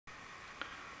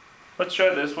Let's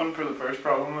try this one for the first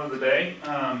problem of the day.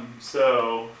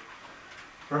 So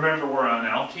remember we're on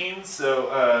alkenes,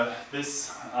 so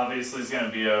this obviously is going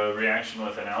to be a reaction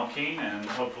with an alkene, and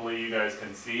hopefully you guys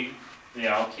can see the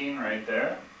alkene right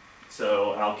there.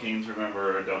 So alkenes,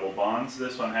 remember, are double bonds.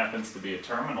 This one happens to be a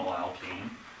terminal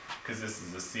alkene because this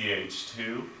is a CH2.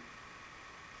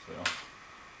 So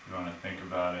you want to think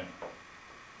about it.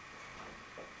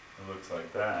 It looks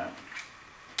like that.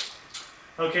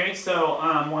 Okay, so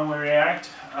when we react,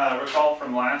 recall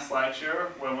from last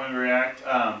lecture, when we react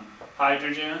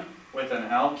hydrogen with an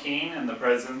alkene in the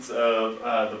presence of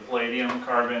the palladium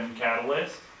carbon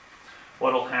catalyst,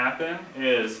 what will happen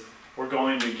is we're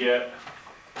going to get,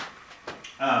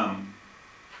 so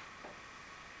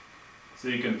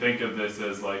you can think of this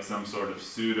as like some sort of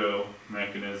pseudo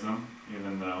mechanism,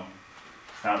 even though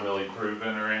it's not really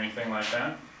proven or anything like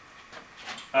that.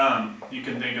 You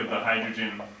can think of the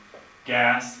hydrogen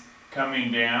gas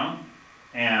coming down,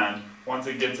 and once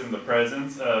it gets in the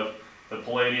presence of the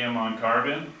palladium on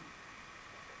carbon,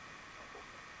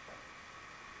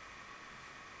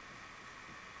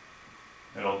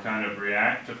 it'll kind of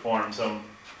react to form some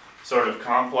sort of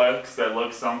complex that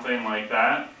looks something like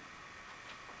that.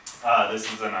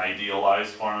 This is an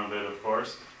idealized form of it, of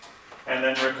course. And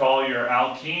then recall your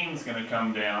alkene is going to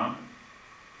come down.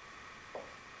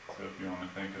 So if you want to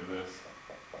think of this,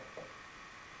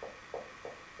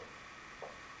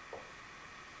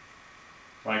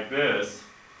 like this,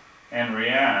 and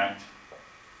react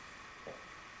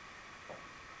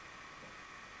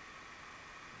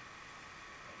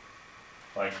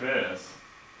like this,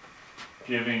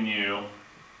 giving you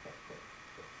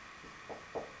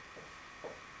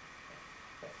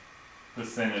the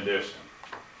syn addition.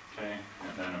 Okay,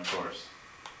 and then of course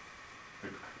the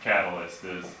catalyst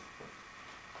is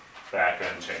back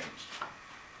unchanged.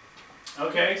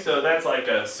 Okay, so that's like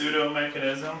a pseudo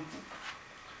mechanism.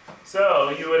 So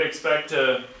you would expect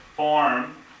to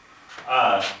form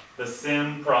the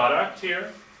syn product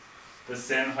here, the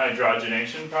syn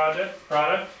hydrogenation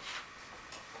product,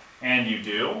 and you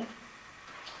do.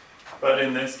 But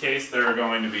in this case there are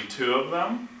going to be two of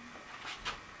them.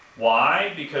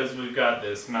 Why? Because we've got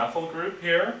this methyl group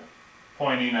here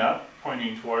pointing up,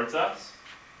 pointing towards us.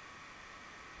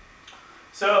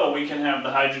 So we can have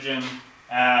the hydrogen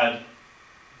add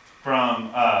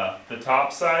from the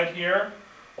top side here,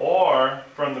 or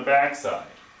from the back side,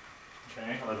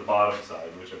 okay, or the bottom side,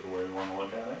 whichever way you want to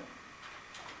look at it.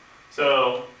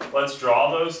 So let's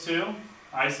draw those two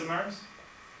isomers.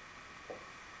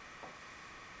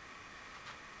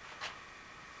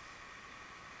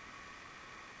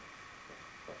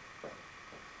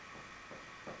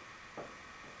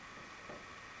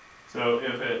 So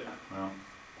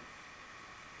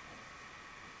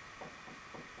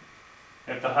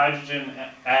if the hydrogen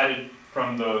added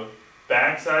from the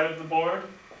back side of the board,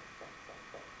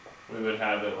 we would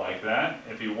have it like that.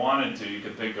 If you wanted to, you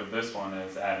could think of this one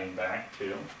as adding back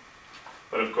too.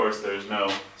 But of course there's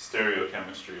no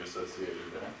stereochemistry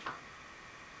associated there.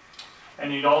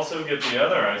 And you'd also get the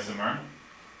other isomer.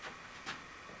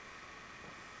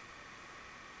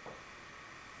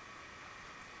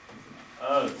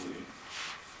 Ugly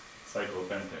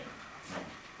cyclopentane. No,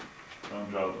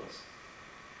 don't draw those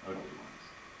ugly ones.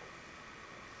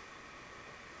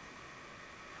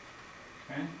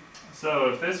 Okay,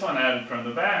 so if this one added from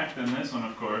the back, then this one,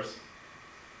 of course,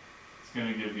 is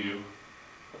going to give you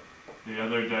the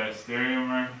other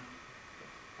diastereomer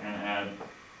and add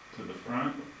to the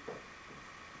front.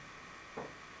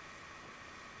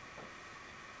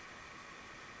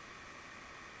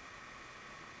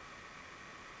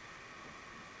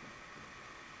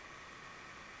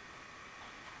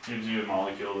 Gives you a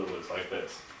molecule that looks like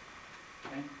this.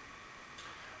 Okay.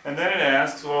 And then it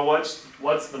asks, well,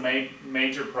 what's the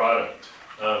major product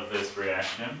of this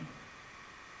reaction?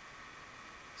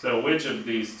 So which of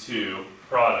these two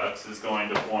products is going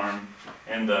to form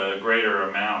in the greater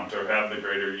amount or have the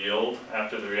greater yield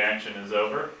after the reaction is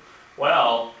over?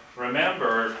 Well,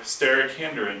 remember steric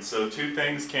hindrance, so two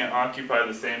things can't occupy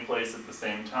the same place at the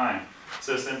same time.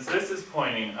 So since this is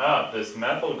pointing up, this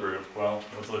methyl group, well,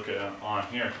 let's look at it on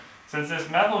here. Since this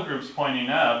methyl group's pointing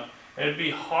up, it'd be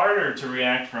harder to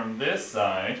react from this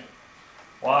side.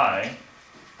 Why?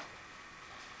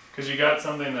 Because you got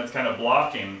something that's kind of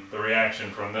blocking the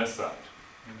reaction from this side.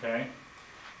 Okay?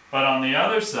 But on the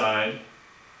other side,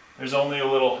 there's only a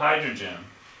little hydrogen.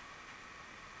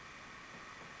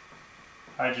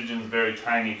 Hydrogen's very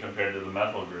tiny compared to the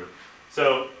methyl group.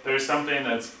 So there's something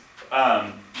that's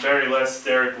very less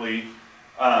sterically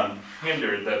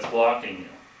hindered that's blocking you.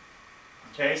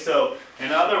 Okay, so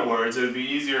in other words, it would be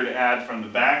easier to add from the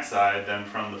back side than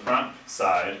from the front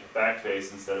side, back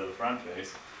face instead of the front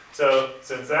face. So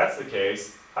since that's the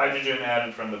case, hydrogen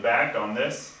added from the back on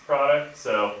this product,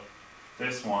 so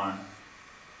this one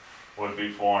would be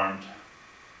formed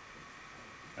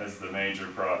as the major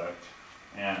product,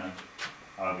 and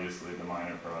obviously the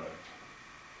minor product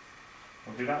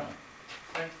will be that one.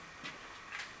 Okay.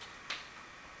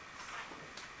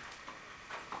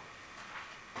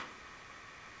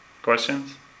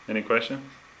 Questions? Any questions?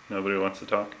 Nobody wants to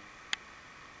talk?